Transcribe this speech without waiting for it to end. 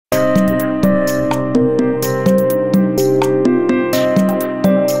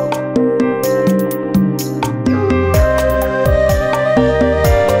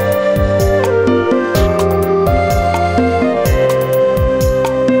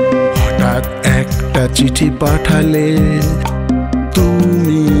একটা চিঠি পাঠালে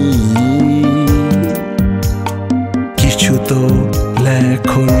তুমি, কিছু তো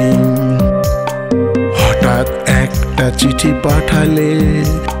লেখনি। হঠাৎ একটা চিঠি পাঠালে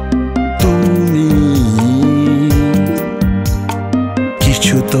তুমি,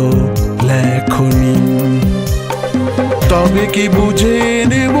 কিছু তো লেখনি। তবে কি বুঝে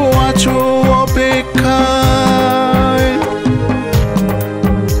নেব আছো অপেক্ষায়,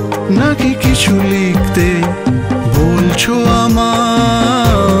 নাকি কিছু লিখতে বলছো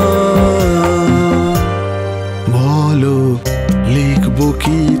আমায়? বলো লিখবো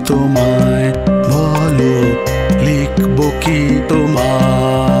কি তোমায়, বলো লিখবো কি তোমায়?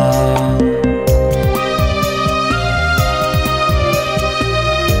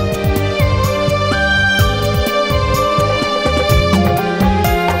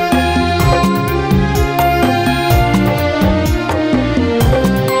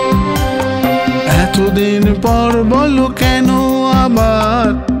 এতদিন পর বলো কেন আবার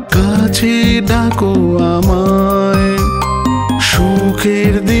কাছে ডাকো আমায়?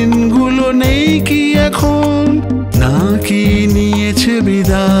 সুখের দিনগুলো নেই কি এখন, নাকি নিয়েছে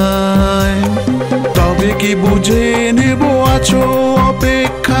বিদায়? তবে কি বুঝে নেব আছো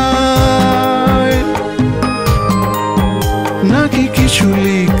অপেক্ষায়, নাকি কিছু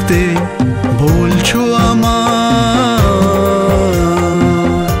লিখতে বলছো আমায়?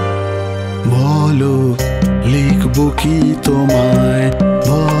 বলো লিখবো কি তোমায়,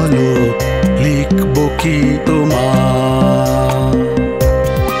 বলো লিখবো কি তোমায়?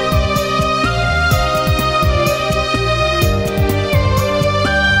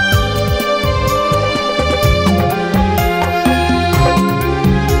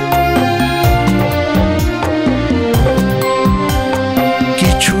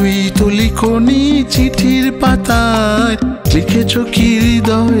 কিছুই তো লিখনি চিঠির পাতায়, লিখেছো কি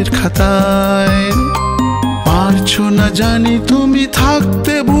হৃদয়ের খাতায়? পারছো না জানি তুমি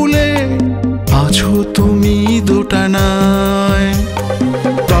থাকতে ভুলে, আছো তুমি দোটানায়।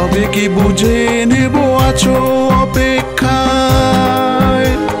 তবে কি বুঝে